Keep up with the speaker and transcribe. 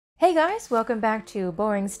Hey guys, welcome back to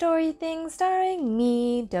Boring Story Things starring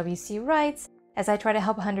me, W.C. Wrights, as I try to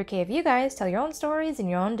help 100k of you guys tell your own stories in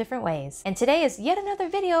your own different ways. And today is yet another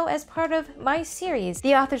video as part of my series,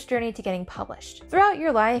 The Author's Journey to Getting Published. Throughout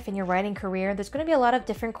your life and your writing career, there's going to be a lot of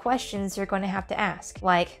different questions you're going to have to ask,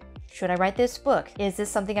 like, should I write this book? Is this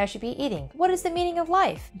something I should be eating? What is the meaning of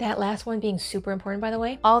life? That last one being super important, by the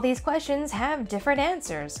way. All these questions have different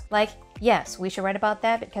answers, like, yes, we should write about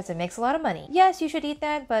that because it makes a lot of money. Yes, you should eat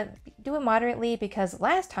that, but do it moderately because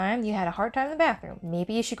last time you had a hard time in the bathroom.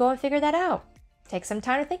 Maybe you should go and figure that out. Take some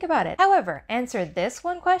time to think about it. However, answer this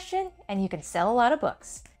one question and you can sell a lot of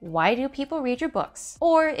books. Why do people read your books?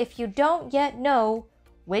 Or if you don't yet know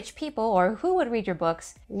which people or who would read your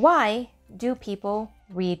books, why do people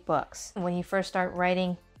read books? When you first start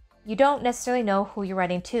writing, you don't necessarily know who you're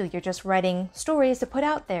writing to. You're just writing stories to put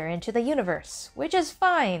out there into the universe, which is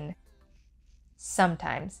fine.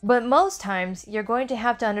 Sometimes. But most times, you're going to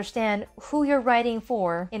have to understand who you're writing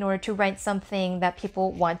for in order to write something that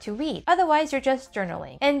people want to read. Otherwise, you're just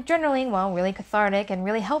journaling. And journaling, while really cathartic and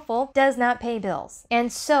really helpful, does not pay bills.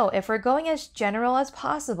 And so, if we're going as general as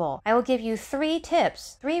possible, I will give you 3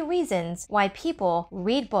 tips, 3 reasons why people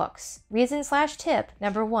read books. Reason/tip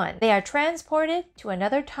number 1. They are transported to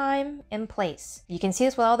another time and place. You can see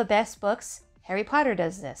this with all the best books. Harry Potter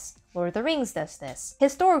does this. Lord of the Rings does this.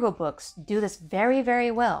 Historical books do this very, very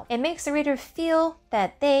well. It makes the reader feel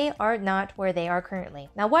that they are not where they are currently.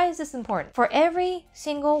 Now, why is this important? For every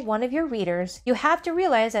single one of your readers, you have to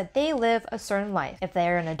realize that they live a certain life. If they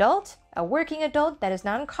are an adult, a working adult that is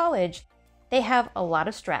not in college, they have a lot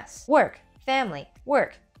of stress. Work, family,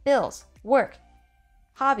 work, bills, work,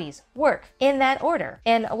 hobbies, work, in that order.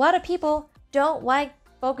 And a lot of people don't like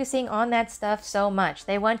focusing on that stuff so much.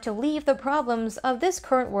 They want to leave the problems of this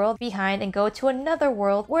current world behind and go to another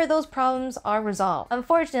world where those problems are resolved.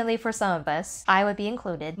 Unfortunately for some of us, I would be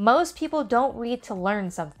included, most people don't read to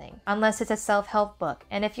learn something unless it's a self-help book.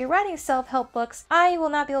 And if you're writing self-help books, I will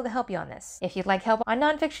not be able to help you on this. If you'd like help on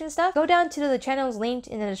nonfiction stuff, go down to the channels linked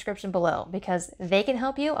in the description below because they can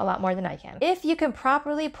help you a lot more than I can. If you can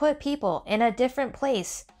properly put people in a different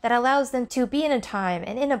place that allows them to be in a time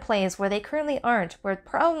and in a place where they currently aren't, where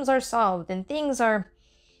problems are solved and things are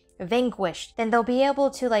vanquished, then they'll be able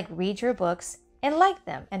to read your books and like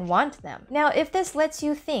them and want them. Now, if this lets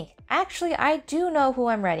you think, actually, I do know who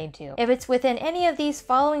I'm writing to. If it's within any of these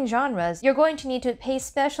following genres, you're going to need to pay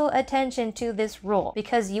special attention to this rule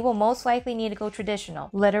because you will most likely need to go traditional.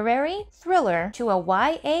 Literary, thriller to a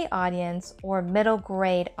YA audience or middle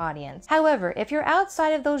grade audience. However, if you're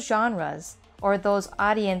outside of those genres or those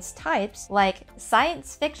audience types like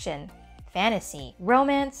science fiction, fantasy,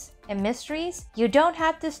 romance, and mysteries, you don't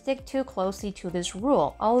have to stick too closely to this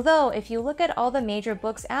rule. Although, if you look at all the major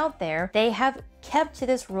books out there, they have kept to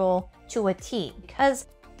this rule to a T because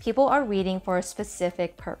people are reading for a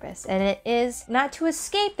specific purpose. And it is not to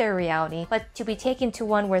escape their reality, but to be taken to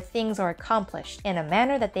one where things are accomplished in a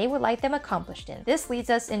manner that they would like them accomplished in. This leads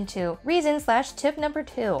us into reason/tip number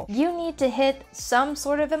 2. You need to hit some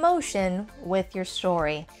sort of emotion with your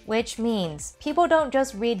story, which means people don't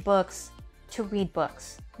just read books to read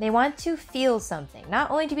books. They want to feel something,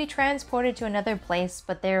 not only to be transported to another place,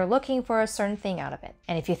 but they're looking for a certain thing out of it.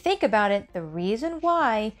 And if you think about it, the reason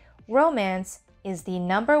why romance is the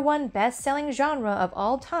 #1 best-selling genre of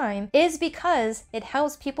all time is because it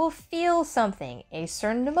helps people feel something, a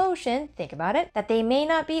certain emotion, think about it, that they may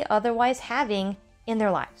not be otherwise having in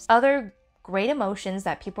their lives. Other great emotions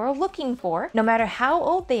that people are looking for, no matter how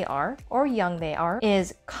old they are or young they are,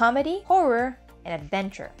 is comedy, horror, and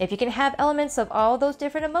adventure. If you can have elements of all those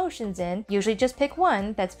different emotions in, usually just pick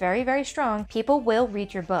one that's very, very strong, people will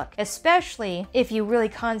read your book, especially if you really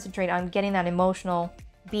concentrate on getting that emotional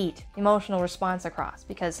beat, emotional response across,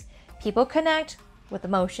 because people connect with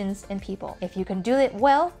emotions and people. If you can do it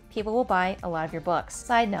well, people will buy a lot of your books.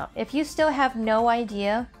 Side note, if you still have no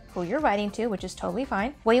idea who you're writing to, which is totally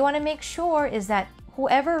fine, what you want to make sure is that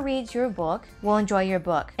whoever reads your book will enjoy your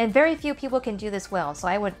book. And very few people can do this well, so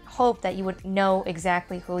I would hope that you would know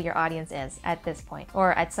exactly who your audience is at this point,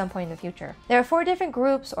 or at some point in the future. There are 4 different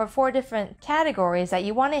groups or 4 different categories that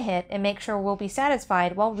you want to hit and make sure will be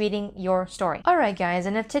satisfied while reading your story. Alright guys,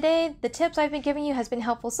 and if today the tips I've been giving you has been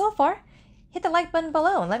helpful so far, hit the like button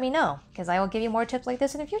below and let me know, because I will give you more tips like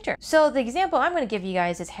this in the future. So the example I'm going to give you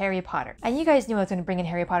guys is Harry Potter. And you guys knew I was going to bring in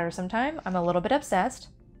Harry Potter sometime. I'm a little bit obsessed.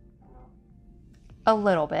 A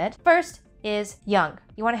little bit. First is young.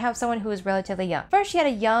 You want to have someone who is relatively young. First, she had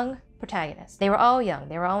a young protagonist. They were all young.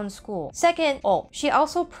 They were all in school. Second, old. She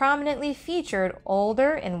also prominently featured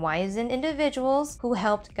older and wizened individuals who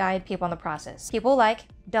helped guide people on the process. People like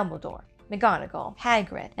Dumbledore, McGonagall,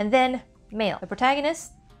 Hagrid, and then male. The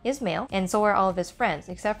protagonist, is male, and so are all of his friends,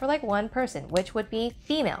 except for like one person, which would be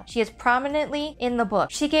female. She is prominently in the book.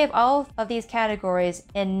 She gave all of these categories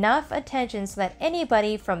enough attention so that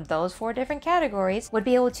anybody from those 4 different categories would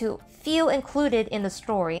be able to feel included in the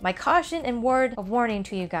story. My caution and word of warning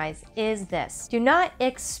to you guys is this: do not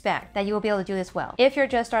expect that you will be able to do this well if you're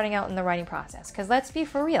just starting out in the writing process, because let's be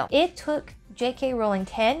for real, it took J.K. Rowling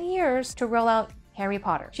 10 years to roll out Harry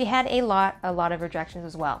Potter. She had a lot of rejections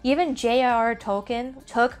as well. Even J.R.R. Tolkien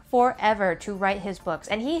took forever to write his books,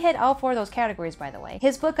 and he hit all 4 of those categories, by the way.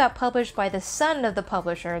 His book got published by the son of the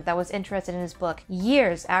publisher that was interested in his book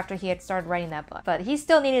years after he had started writing that book, but he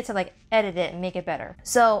still needed to like edit it and make it better.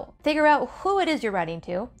 So figure out who it is you're writing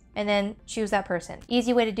to, and then choose that person.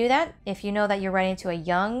 Easy way to do that: if you know that you're writing to a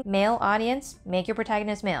young male audience, make your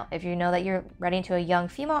protagonist male. If you know that you're writing to a young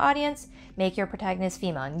female audience, make your protagonist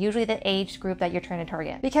female, and usually the age group that you're trying to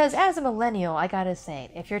target. Because as a millennial, I gotta say,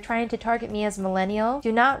 if you're trying to target me as a millennial,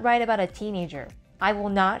 do not write about a teenager. I will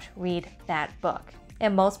not read that book.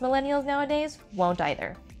 And most millennials nowadays won't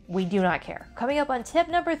either. We do not care. Coming up on tip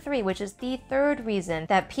number 3, which is the 3rd reason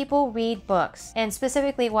that people read books, and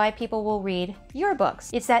specifically why people will read your books.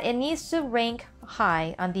 It's that it needs to rank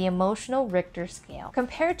high on the emotional Richter scale.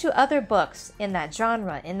 Compared to other books in that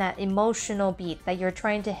genre, in that emotional beat that you're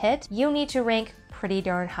trying to hit, you need to rank pretty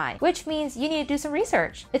darn high, which means you need to do some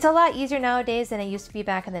research. It's a lot easier nowadays than it used to be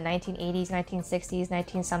back in the 1980s, 1960s,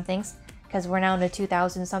 19-somethings. Because we're now in the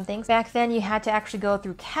 2000 somethings. Back then you had to actually go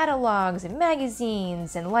through catalogs and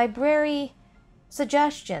magazines and library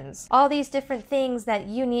suggestions. All these different things that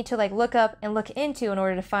you need to like look up and look into in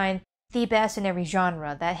order to find the best in every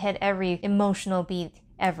genre that hit every emotional beat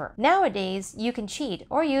ever. Nowadays, you can cheat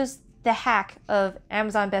or use the hack of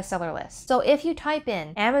Amazon bestseller list. So if you type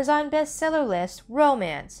in Amazon bestseller list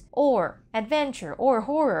romance or adventure or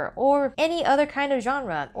horror or any other kind of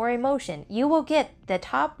genre or emotion, you will get the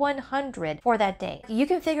top 100 for that day. You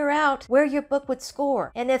can figure out where your book would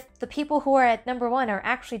score, and if the people who are at number 1 are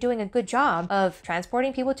actually doing a good job of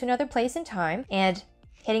transporting people to another place in time and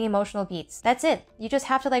hitting emotional beats. That's it. You just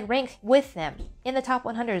have to like rank with them. In the top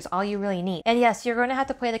 100 is all you really need. And yes, you're going to have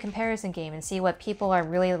to play the comparison game and see what people are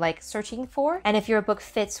really like searching for, and if your book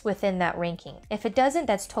fits within that ranking. If it doesn't,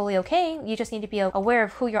 that's totally okay. You just need to be aware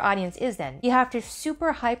of who your audience is then. You have to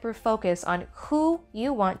super hyper focus on who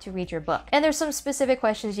you want to read your book. And there's some specific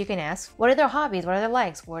questions you can ask. What are their hobbies? What are their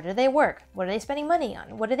likes? Where do they work? What are they spending money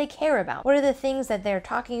on? What do they care about? What are the things that they're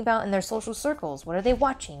talking about in their social circles? What are they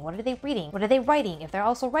watching? What are they reading? What are they writing if they're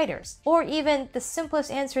also writers? Or even the simplest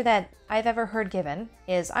answer that I've ever heard given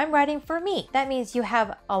is, I'm writing for me. That means you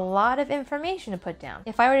have a lot of information to put down.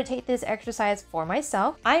 If I were to take this exercise for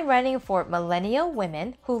myself, I'm writing for millennial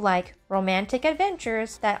women who like romantic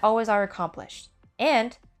adventures that always are accomplished.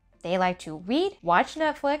 And they like to read, watch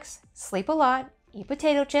Netflix, sleep a lot, eat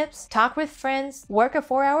potato chips, talk with friends, work a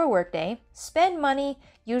 4-hour workday, spend money,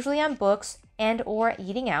 usually on books, and or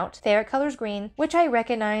eating out. Favorite color's green, which I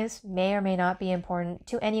recognize may or may not be important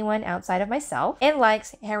to anyone outside of myself, and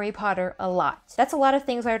likes Harry Potter a lot. That's a lot of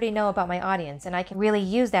things I already know about my audience, and I can really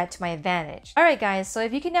use that to my advantage. Alright guys, so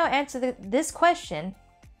if you can now answer this question,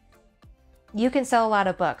 you can sell a lot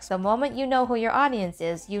of books. The moment you know who your audience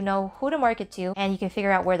is, you know who to market to, and you can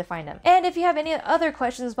figure out where to find them. And if you have any other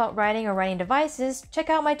questions about writing or writing devices, check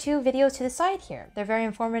out my 2 videos to the side here. They're very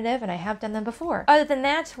informative and I have done them before. Other than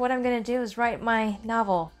that, what I'm gonna do is write my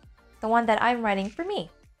novel, the one that I'm writing for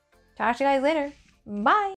me. Talk to you guys later. Bye!